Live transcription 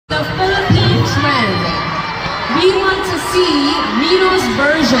see Minho's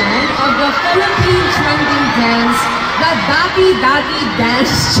version of the Philippine trending dance, the Dati-Dati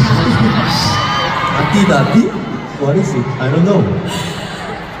Dance Challenge. Dati-Dati? What is it? I don't know.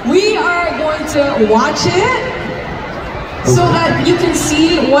 We are going to watch it so that you can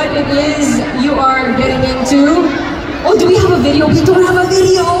see what it is you are getting into. Oh, do we have a video? We don't have a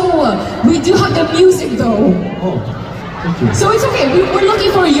video! We do have the music though. Oh, thank you. So it's okay, we're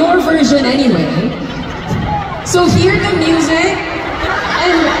looking for your version anyway. So hear the music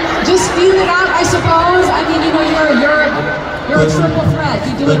and just feel it out, I suppose. I mean, you know, you're a triple threat,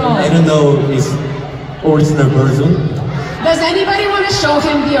 you do it all. I don't know his original version. Does anybody want to show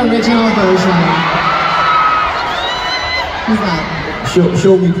him the original version? Who's that?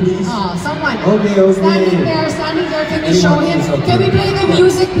 Show me, please. Oh, someone. Okay. Standing there. Can you show him? Can we play the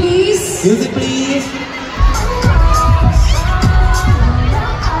music, please? Music, please.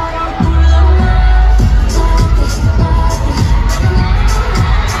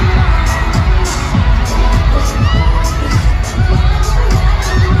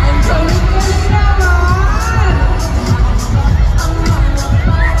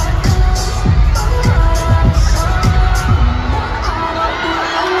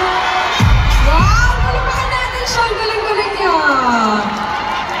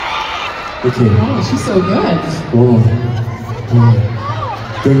 Okay. Oh, she's so good. Oh.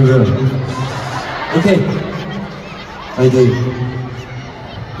 Very good. Okay. I do.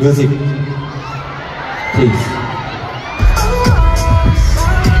 Music. Please.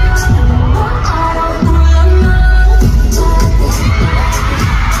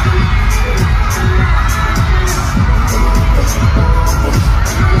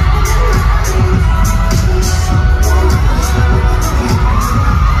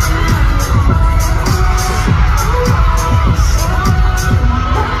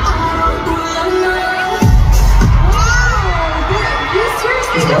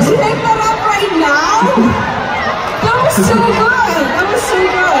 Just make that up right now? That was so good! That was so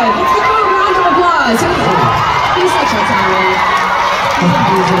good! Let's give him a round of applause. He's such a talent.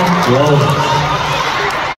 Wow.